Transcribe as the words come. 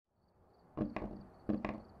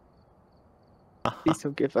Please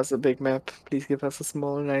don't give us a big map. Please give us a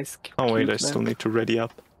small, nice, Oh wait, I cute still map. need to ready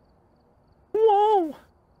up. Whoa!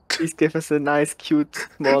 Please give us a nice, cute,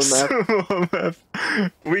 small map. Small map.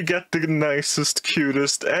 We get the nicest,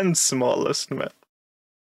 cutest, and smallest map.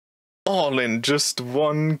 All in just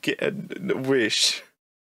one wish.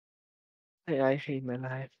 I hate my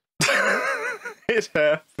life. It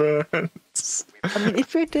happens. I mean,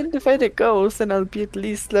 if we identify the ghost, then I'll be at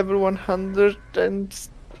least level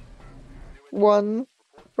 101,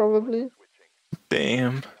 probably.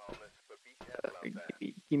 Damn.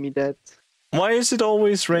 Give me that. Why is it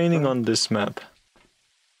always raining on this map?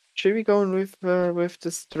 Should we go with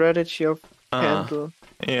the strategy of candle?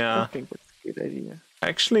 Yeah. I think that's a good idea.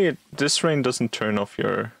 Actually, this rain doesn't turn off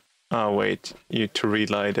your... Oh, wait. You to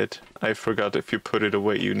relight it. I forgot if you put it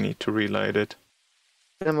away, you need to relight it.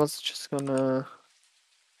 I'm also just gonna...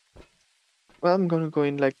 Well, I'm gonna go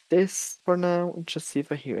in like this for now and just see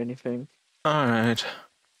if I hear anything. Alright.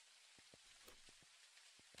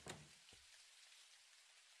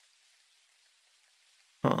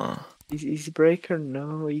 Easy breaker?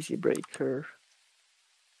 No, easy breaker.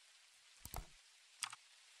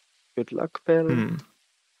 Good luck, Bell.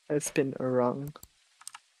 Has been wrong.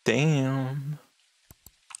 Damn.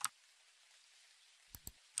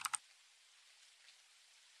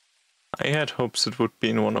 I had hopes it would be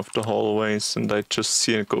in one of the hallways and I'd just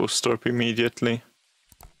see a ghost orb immediately.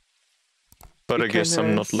 But I guess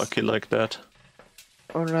I'm not lucky like that.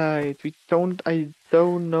 Alright, I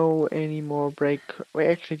don't know any more we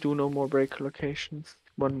actually do know more breaker locations.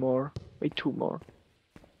 One more. Wait, two more.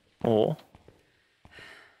 Oh.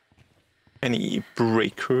 Any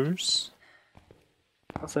breakers?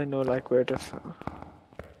 Also, I know like where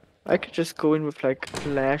I could just go in with like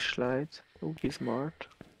flashlight. That would be smart.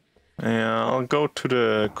 Yeah, I'll go to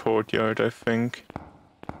the courtyard, I think.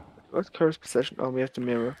 What's curse possession? Oh, we have the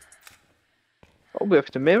mirror. Oh, we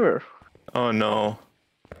have the mirror. Oh no.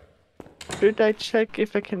 Should I check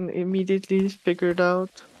if I can immediately figure it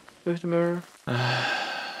out with the mirror?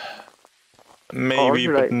 Maybe,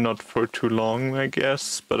 but not for too long, I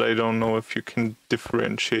guess. But I don't know if you can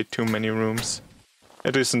differentiate too many rooms.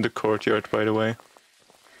 It is in the courtyard, by the way.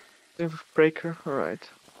 Breaker, alright.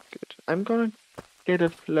 Good. I'm gonna get a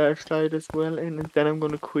flashlight as well, and then I'm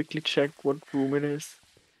gonna quickly check what room it is.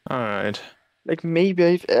 Alright. Like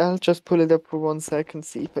maybe I'll just pull it up for 1 second,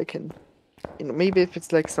 see if I can... You know, maybe if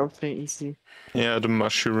it's like something easy. Yeah, the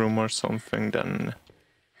mushroom or something, then...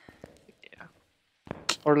 Yeah.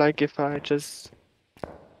 Or like if I just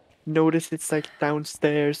notice it's like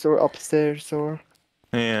downstairs or upstairs or...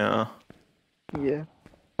 Yeah. Yeah.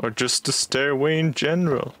 Or just the stairway in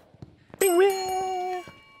general. I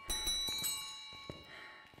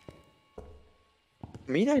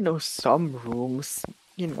mean, I know some rooms,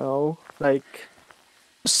 you know, like...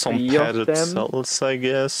 Some padded cells, I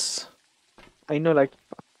guess. I know like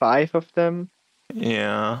 5 of them.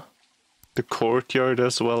 Yeah. The courtyard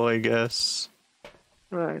as well, I guess.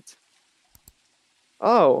 Right.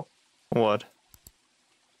 Oh. What?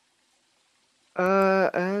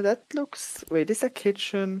 That looks... Wait, is a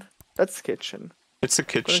kitchen? That's kitchen. It's a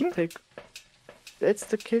kitchen? That's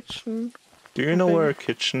the kitchen. Do you know where a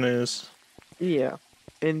kitchen is? Yeah.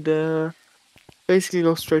 And basically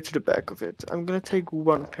go straight to the back of it. I'm gonna take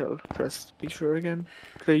 1 pill, just to be sure again.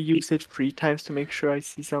 I use it 3 times to make sure I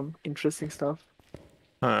see some interesting stuff.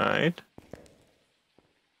 Alright.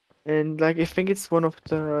 And like I think it's one of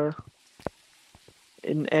the...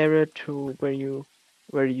 An area to where you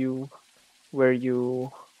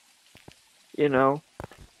know,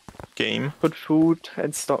 game, put food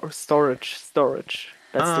and storage. That's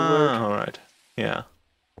the word. Alright. Yeah.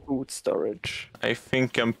 Food storage. I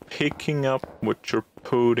think I'm picking up what you're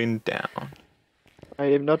putting down. I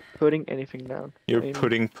am not putting anything down. You're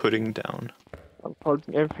putting down. I'm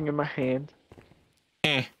holding everything in my hand.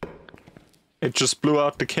 It just blew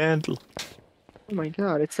out the candle. Oh my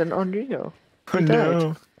god, it's an Unreal. Oh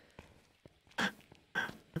no.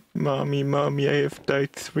 Mommy, I have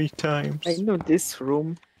died 3 times. I know this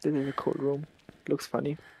room. This is a cool room. Looks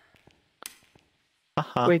funny.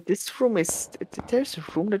 Wait, this room is... There's a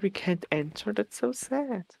room that we can't enter? That's so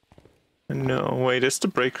sad. No, wait, is the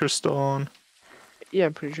breaker still on? Yeah,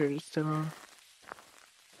 I'm pretty sure it's still on.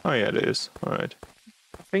 Oh yeah, it is. Alright.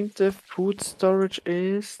 I think the food storage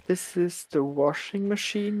is... This is the washing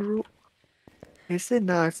machine room. Is it?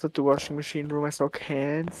 No, it's not the washing machine room. I saw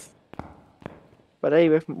cans. But hey,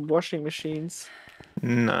 we have washing machines.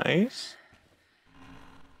 Nice.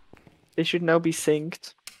 They should now be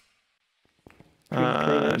synced.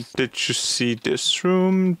 Did you see this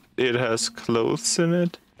room? It has clothes in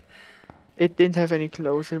it. It didn't have any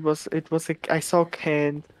clothes. I saw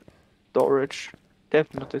canned storage.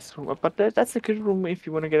 Definitely not this room. But that's a good room if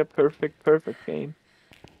you want to get a perfect game.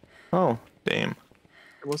 Oh, damn.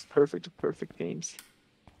 The most perfect of perfect games.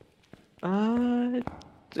 Uh,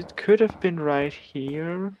 it could have been right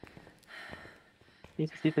here. Need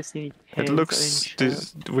to see if I see any It cans or any looks shells.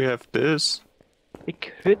 this. We have this. It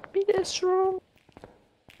could be this room.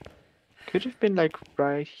 Could have been like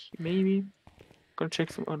right here, maybe. Gonna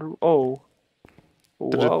check some other. Oh,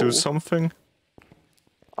 Did it do whoa. something?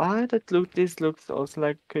 This looks also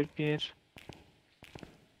like could be it.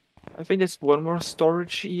 I think there's one more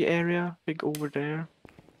storage-y area, big over there.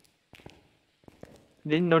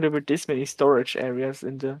 Didn't know there were this many storage areas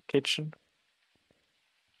in the kitchen.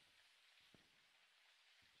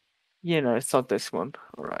 Yeah, no, it's not this one.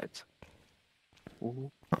 Alright.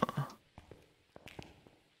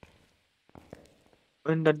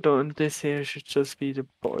 And I don't, this here should just be the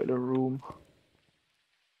boiler room.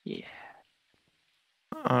 Yeah.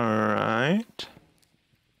 Alright.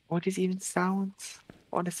 What is even sounds?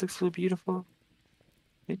 Oh, this looks so beautiful.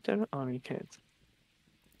 Is there? Oh, you can't.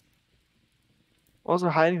 Also,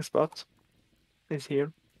 hiding spot is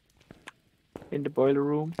here in the boiler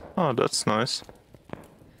room, Oh, that's nice.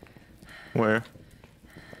 Where?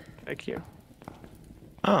 back here.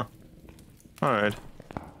 Ah, alright.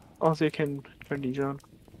 Also, you can turn these on.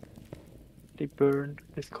 They burn.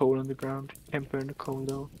 There's coal on the ground. You can't burn the coal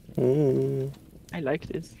though. Ooh. I like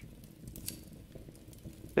this.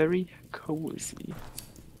 Very cozy.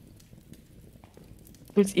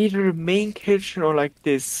 It's either the main kitchen or like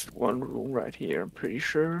this one room right here, I'm pretty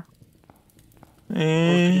sure. Or could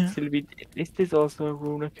it Eh. still be? Is this also a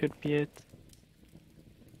room that could be it?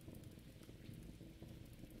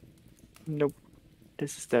 Nope.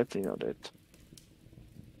 This is definitely not it.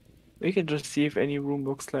 We can just see if any room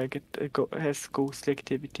looks like it has ghostly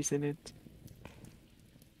activities in it.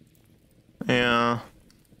 Yeah.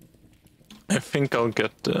 I think I'll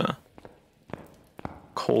get the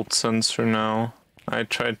cold sensor now. I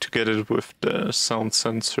tried to get it with the sound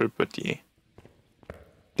sensor, but yeah.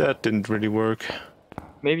 That didn't really work.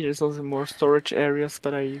 Maybe there's also more storage areas,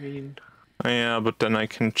 but I mean... Yeah, but then I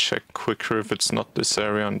can check quicker if it's not this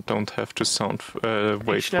area and don't have to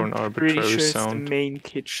wait Actually, for I'm an pretty arbitrary sure it's the sound. main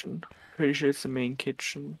kitchen. Pretty sure it's the main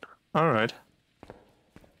kitchen. Alright.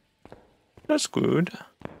 That's good.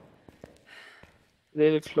 A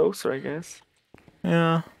little closer, I guess.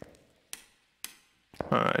 Yeah.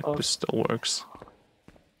 Alright, Oh, this still works.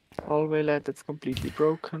 hallway light that's completely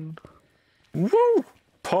broken. Woo!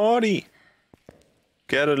 Party!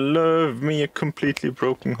 Gotta love me a completely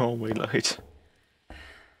broken hallway light.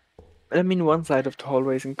 I mean, one side of the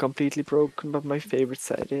hallway isn't completely broken, but my favorite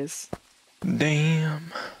side is.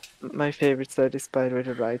 Damn. My favorite side is, by the way,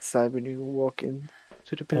 the right side when you walk in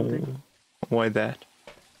to the building. Oh, why that?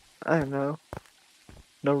 I don't know.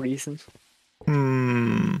 No reason.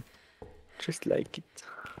 Just like it.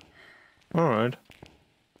 Alright.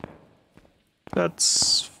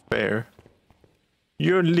 That's fair.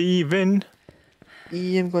 You're leaving?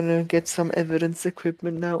 I'm gonna get some evidence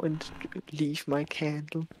equipment now and leave my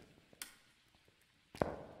candle.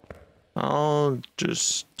 I'll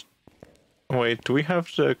just... Wait, do we have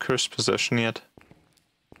the cursed possession yet?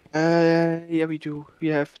 Yeah, we do. We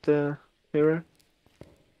have the mirror.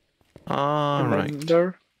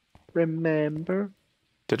 Right. Remember?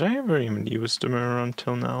 Did I ever even use the mirror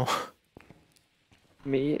until now?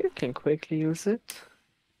 Me, you can quickly use it.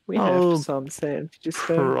 We I'll have some sand to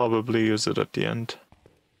spare. probably use it at the end.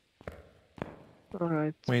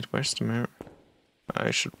 Alright. Wait, where's the mirror?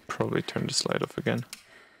 I should probably turn this light off again.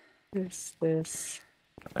 This.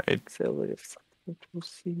 I So we have something to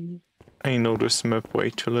see. know this map way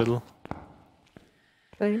too little.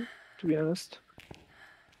 Same, to be honest.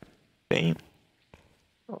 Damn.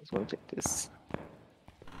 I was gonna take this.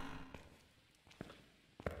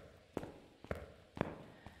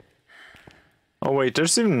 Oh wait,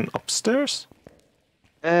 there's even upstairs?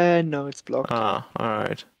 No, it's blocked. Ah,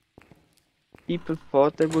 alright. People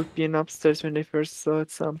thought there would be an upstairs when they first saw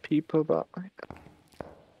it, some people, but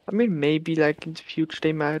I mean, maybe like in the future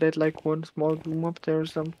they might add like one small room up there or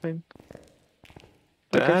something.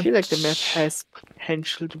 Like, I feel like the map has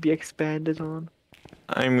potential to be expanded on.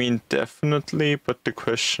 I mean, definitely, but the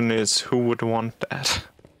question is, who would want that?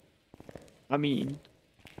 I mean,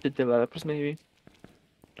 the developers maybe.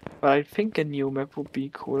 But I think a new map would be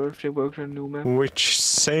cooler if they worked on a new map. Which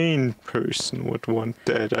sane person would want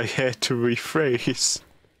that? I had to rephrase.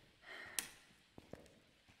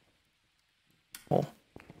 Oh.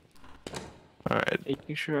 Alright.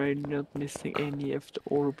 Making sure I'm not missing any of the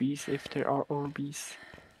Orbeez, if there are Orbeez.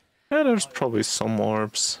 Yeah, there's probably some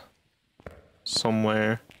orbs.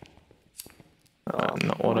 somewhere.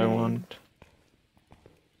 Not what I fine. want.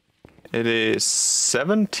 It is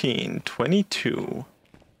 17, 22,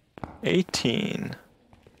 18,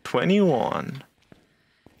 21.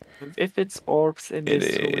 If it's orbs in It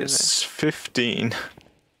this room, then is 15,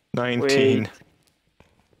 19, wait. Is it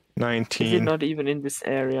 19, not even in this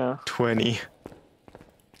area? 20,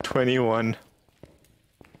 21,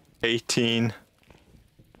 18.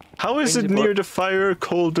 How is it near the fire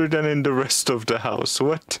colder than in the rest of the house?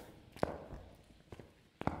 What?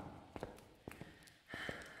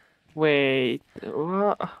 Wait,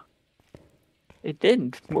 what? It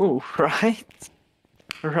didn't move, right?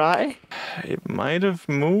 Right? It might have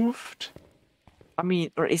moved. I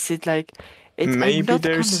mean, or is it like it's? I'm Maybe not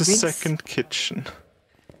there's a convinced. second kitchen.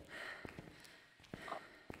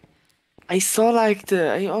 I saw like the.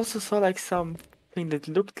 I also saw like something that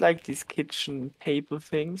looked like these kitchen table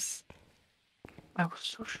things. I was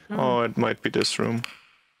so sure. Oh, it might be this room.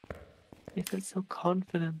 I felt so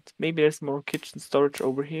confident. Maybe there's more kitchen storage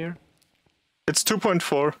over here It's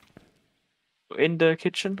 2.4. in the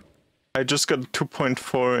kitchen. I just got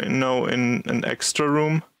 2.4 now in an extra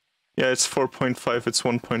room. Yeah, it's 4.5, it's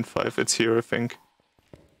 1.5. It's here, I think.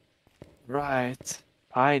 Right.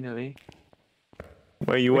 Finally.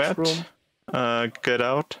 Where you Which at? room? Get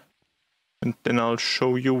out. And then I'll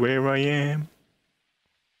show you where I am.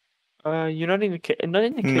 You're not in the not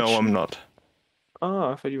in the kitchen. No, I'm not.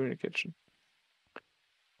 Oh, I thought you were in the kitchen.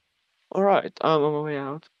 All right, I'm on my way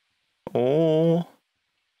out. Oh.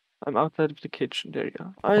 I'm outside of the kitchen. There you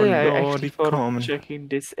go. Oh yeah, I actually Lordy thought of common. checking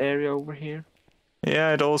this area over here.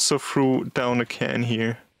 Yeah, it also threw down a can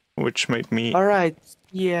here, which made me... All right.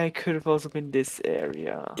 Yeah, I could have also been this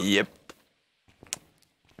area. Yep.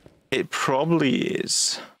 It probably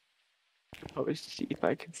is. Probably see if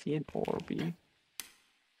I can see an Orby.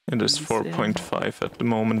 It is 4.5 at the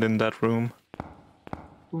moment in that room.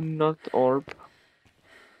 Do not orb.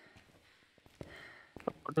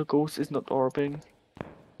 The ghost is not orbing.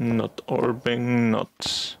 Not orbing,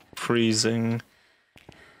 not freezing.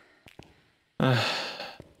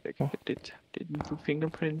 Didn't do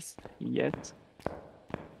fingerprints yet.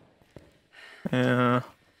 Yeah.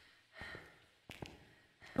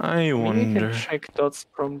 I Maybe wonder. we can check dots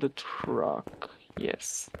from the truck.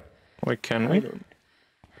 Yes. Why can we?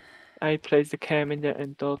 I placed the cam in there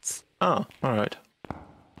and dots. Ah, alright.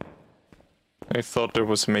 I thought there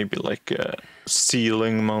was maybe like a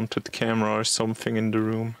ceiling mounted camera or something in the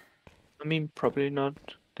room. I mean, probably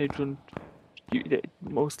not. They don't.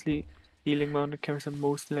 Mostly ceiling mounted cameras are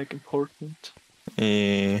mostly like important.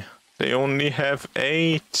 They only have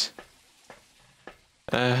 8.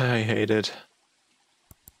 I hate it.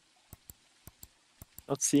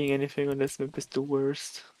 Not seeing anything on this map is the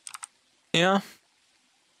worst. Yeah.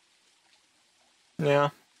 Yeah.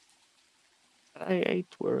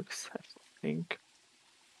 It works, I think.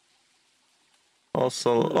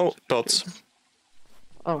 Also, oh, dots.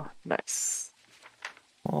 Oh, nice.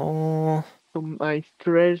 Oh. So my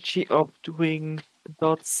strategy of doing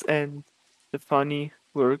dots and the funny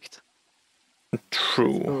worked.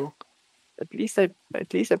 True. So at least I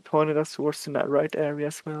pointed us towards the right area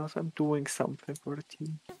as well. So I'm doing something for the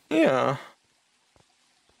team. Yeah.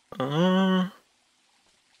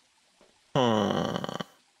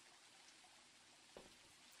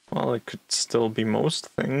 Well, it could still be most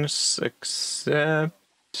things, except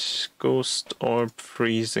ghost orb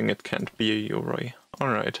freezing. It can't be a Urei.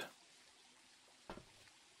 Alright.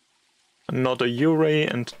 Not a Urei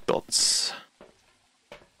and dots.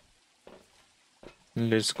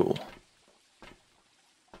 Let's go.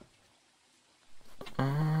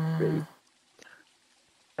 Great.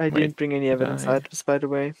 I didn't bring any evidence items, by the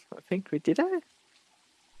way. I think we did.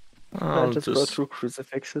 I just go through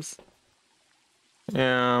crucifixes.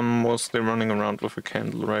 Yeah, I'm mostly running around with a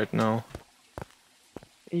candle right now.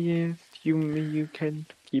 Yeah, you can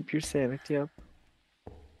keep your sanity up.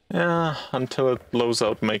 Yeah, until it blows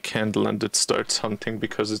out my candle and it starts hunting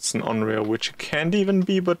because it's an on-rare, which it can't even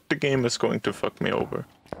be, but the game is going to fuck me over.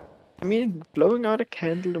 I mean, blowing out a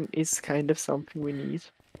candle is kind of something we need.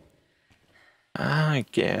 I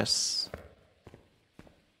guess.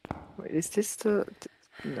 Wait, is this the...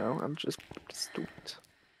 No, I'm just stupid.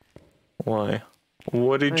 Why?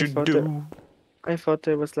 What did you do? I thought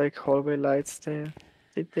there was like hallway lights there.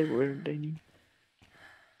 Weren't any?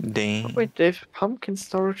 Dang. Oh, wait, they have pumpkin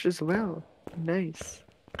storage as well. Nice.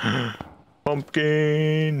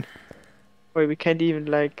 Pumpkin! Wait, we can't even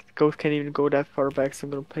like... Ghost can't even go that far back, so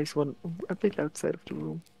I'm gonna place one a bit outside of the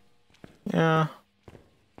room. Yeah.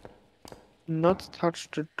 Not touch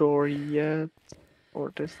the door yet.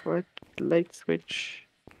 Or this white light switch.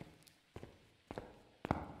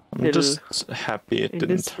 I'm Still just happy it in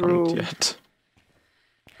didn't this hunt room. yet.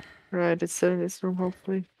 Right, it's still in this room,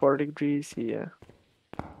 hopefully. 4 degrees, yeah.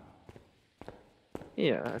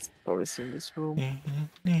 Yeah, it's always in this room.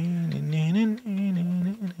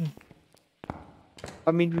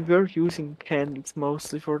 I mean, we were using candles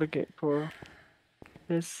mostly for the game, for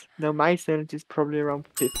this. Now my sanity is probably around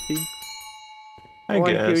 50. I Oh,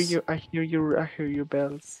 I hear guess. you, I hear you, I hear your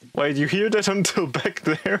bells. Wait, you hear that until back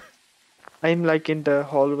there? I'm like in the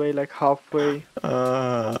hallway, like halfway.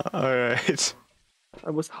 Alright. I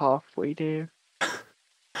was halfway there.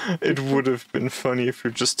 It would have been funny if you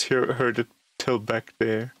just heard it till back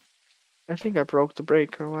there. I think I broke the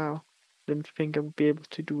breaker, wow. Didn't think I would be able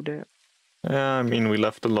to do that. Yeah, I mean, we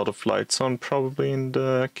left a lot of lights on probably in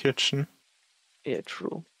the kitchen. Yeah,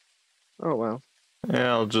 true. Oh well.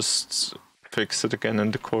 Yeah, I'll just fix it again in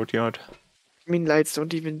the courtyard. I mean, lights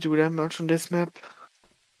don't even do that much on this map.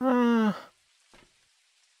 Uh,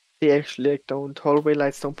 They actually like don't. Hallway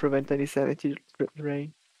lights don't prevent any sanity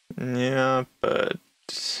drain. yeah, but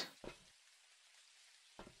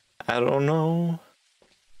I don't know.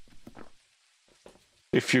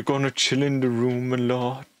 If you're gonna chill in the room a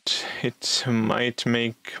lot, it might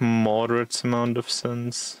make moderate amount of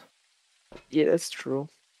sense. Yeah, that's true.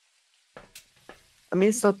 I mean,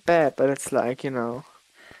 it's not bad, but it's like, you know,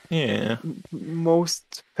 Yeah,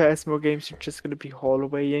 most Phasmo games you're just gonna be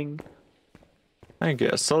hallwaying. I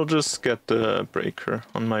guess I'll just get the breaker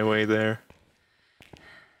on my way there.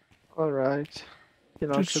 Alright. You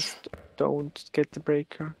know, just don't get the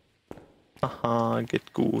breaker. Haha,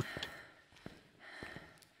 get good.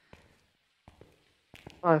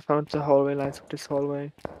 I found the hallway lights of this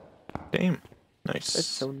hallway. Damn, That's nice.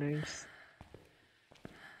 so nice.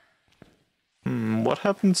 What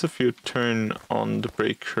happens if you turn on the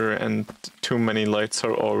breaker and too many lights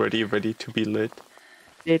are already ready to be lit?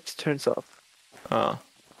 It turns off. Ah,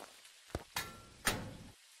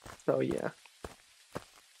 So yeah.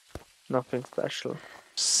 Nothing special.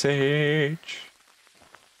 Sage.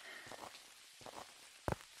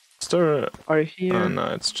 Is there a... Are you here? Oh no,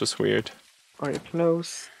 it's just weird. Are you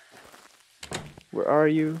close? Where are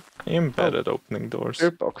you? I am bad at opening doors.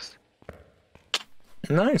 Spirit box.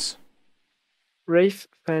 Nice. Wraith,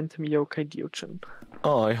 Phantom, Yokai, Diogen.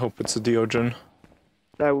 Oh, I hope it's a Diogen.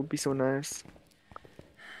 That would be so nice.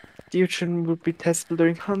 Diogen would be testable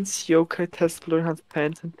during hunts, Yokai testable during hunts,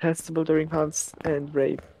 Phantom testable during hunts, and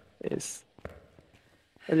Wraith is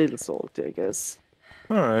a little salty, I guess.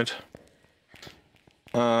 Alright.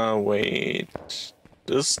 Wait.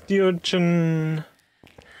 Does Diogen...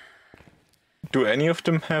 Do any of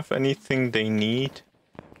them have anything they need?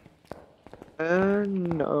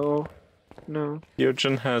 No. No.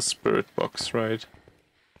 Diogen has Spirit Box, right?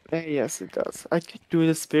 Yes, it does. I could do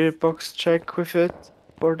the spirit box check with it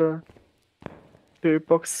for the spirit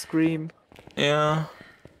box scream, Yeah.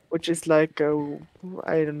 which is like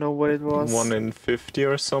I don't know what it was. 1 in 50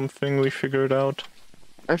 or something we figured out.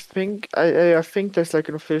 I think I think there's like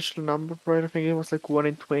an official number for it. I think it was like 1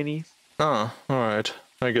 in 20. Ah, alright.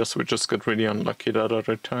 I guess we just got really unlucky that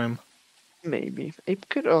other time. Maybe. It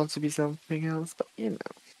could also be something else, but you know.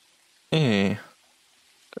 Eh.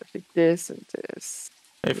 I think this and this.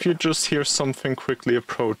 If you just hear something quickly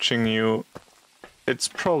approaching you, it's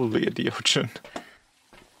probably a Diogen.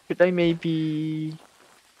 Could I maybe...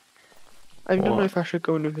 I don't know What? if I should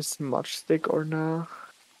go in with a smudge stick or not.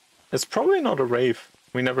 It's probably not a rave.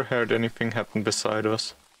 We never heard anything happen beside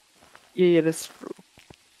us. Yeah, that's true.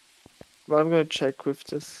 But I'm gonna check with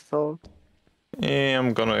this salt. Yeah,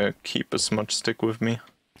 I'm gonna keep a smudge stick with me.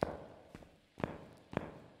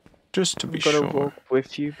 Just to I'm be gonna sure. walk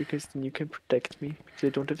with you because then you can protect me because I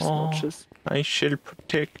don't have smudges. I shall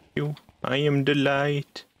protect you. I am the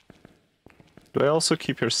light. Do I also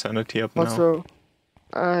keep your sanity up now? Also,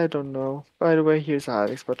 I don't know. By the way, here's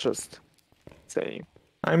Alex, but just saying.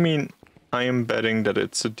 I mean, I am betting that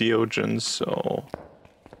it's a Diogen, so...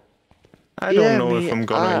 I don't know if I'm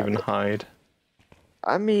gonna even hide.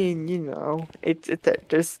 I mean, you know, it's a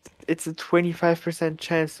 25%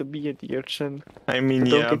 chance to be a Diogen. I mean,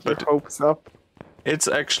 Don't yeah, get your but hopes up. it's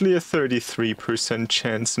actually a 33%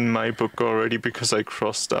 chance in my book already because I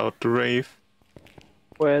crossed out the rave.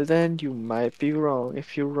 Well, then you might be wrong.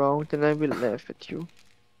 If you're wrong, then I will laugh at you.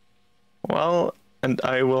 Well, and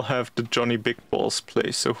I will have the Johnny Big Balls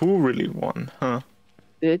play, so who really won, huh?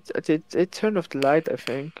 It turned off the light, I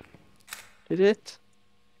think. Did it?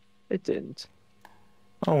 It didn't.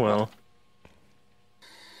 Oh well.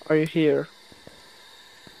 Are you here?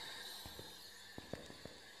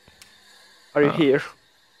 Are you here?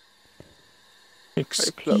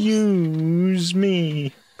 Excuse me, Are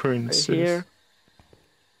you princess. here?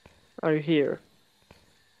 Are you here?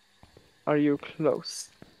 Are you close?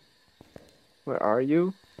 Where are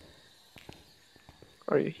you?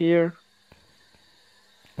 Are you here?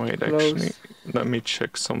 Wait, Close. actually, let me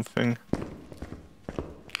check something.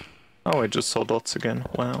 Oh, I just saw dots again.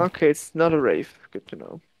 Wow. Okay, it's not a rave. Good to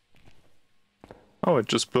know. Oh, it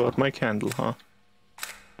just blew out my candle, huh?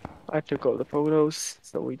 I took all the photos,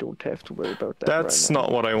 so we don't have to worry about that right That's now.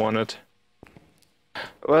 not what I wanted.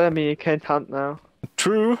 Well, I mean, you can't hunt now.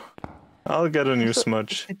 True. I'll get a new Also,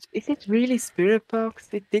 smudge. is it really Spirit Box?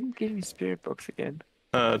 It didn't give me Spirit Box again.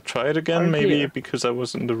 Try it again, Are maybe here. because I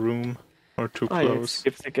was in the room or too Ah, yeah, it close.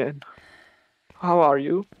 skips again. How are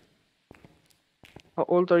you? How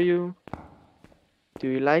old are you? Do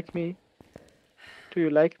you like me? Do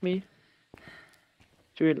you like me?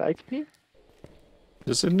 Do you like me?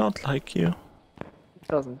 Does it not like you? It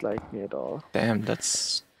doesn't like me at all. Damn,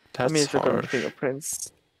 that's I mean, it's got on harsh.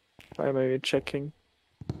 fingerprints. Why am I even checking?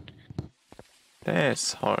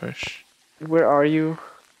 That's harsh. Where are you?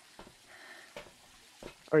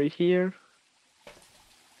 Are you here?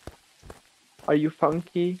 Are you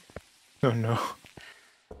funky? Oh no.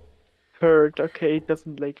 Heard, okay, it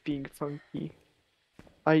doesn't like being funky.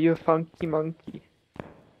 Are you a funky monkey?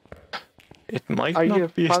 It might Are you a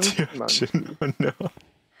not be a funky Deogen. monkey? Oh no.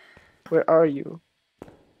 Where are you?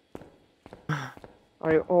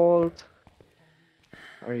 Are you old?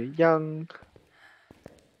 Are you young?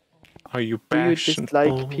 Are you Do you bashed and dislike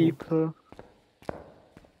bold? people?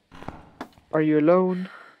 Are you alone?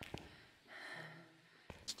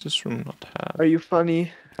 Does this room not have? Are you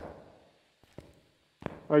funny?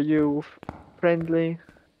 Are you friendly?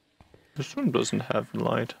 This room doesn't have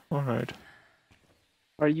light. Alright.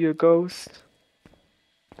 Are you a ghost?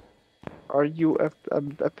 Are you a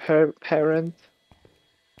parent?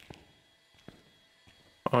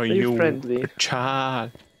 Are you you friendly? a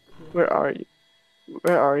child? Where are you?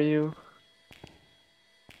 Where are you?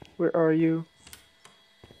 Where are you?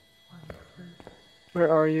 Where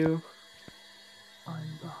are you? I'm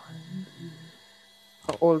behind you.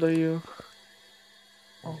 How old are you?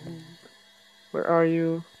 Old. Where are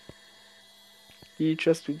you? You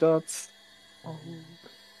just two dots. Old.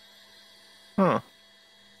 Huh.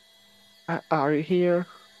 Are you here?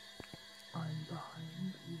 I'm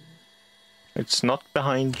behind you. It's not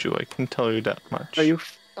behind you, I can tell you that much.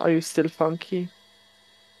 Are you still funky?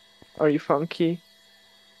 Are you funky?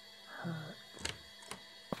 Hurt.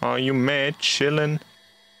 Are you mad chillin'?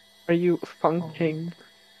 Are you funking?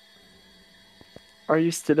 Are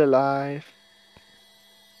you still alive?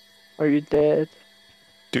 Are you dead?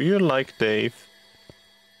 Do you like Dave?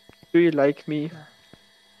 Do you like me? Yeah.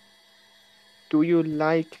 Do you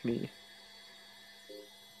like me?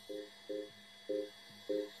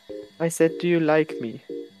 I said, do you like me?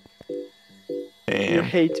 Do you Damn.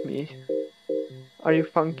 hate me? Are you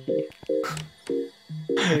funky?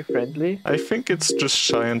 Are you friendly? I think it's just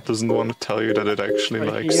shy and doesn't want to tell you that it actually Are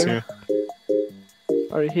you likes here? you.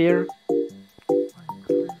 Are you here? I'm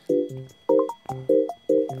free.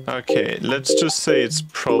 Okay, let's just say it's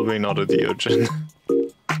probably not a Deogen.